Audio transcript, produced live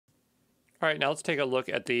All right, now let's take a look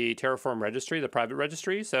at the Terraform registry, the private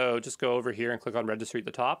registry. So just go over here and click on registry at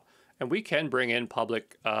the top. And we can bring in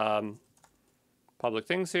public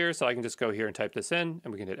things here. So I can just go here and type this in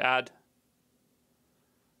and we can hit add.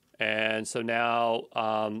 And so now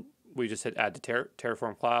we just hit add to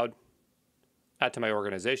Terraform Cloud, add to my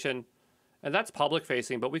organization. And that's public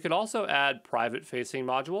facing, but we could also add private facing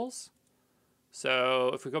modules. So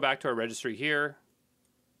if we go back to our registry here,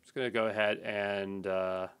 I'm just going to go ahead and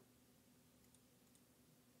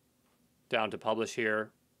down to publish here.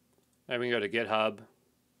 And we can go to GitHub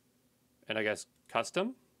and I guess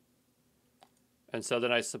custom. And so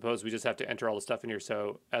then I suppose we just have to enter all the stuff in here.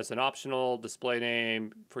 So as an optional display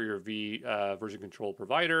name for your version control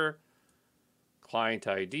provider, client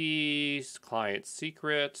IDs, client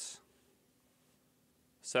secret.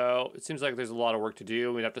 So it seems like there's a lot of work to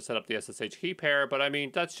do. We'd have to set up the SSH key pair, but I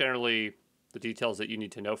mean, that's generally the details that you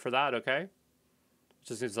need to know for that, okay? It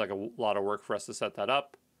just seems like a lot of work for us to set that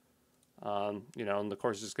up. You know, and the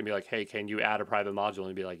course is just gonna be like, hey, can you add a private module? And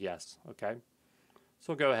you'd be like, yes, okay. So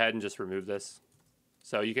we'll go ahead and just remove this.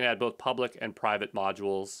 So you can add both public and private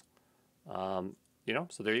modules, you know,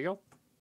 so there you go.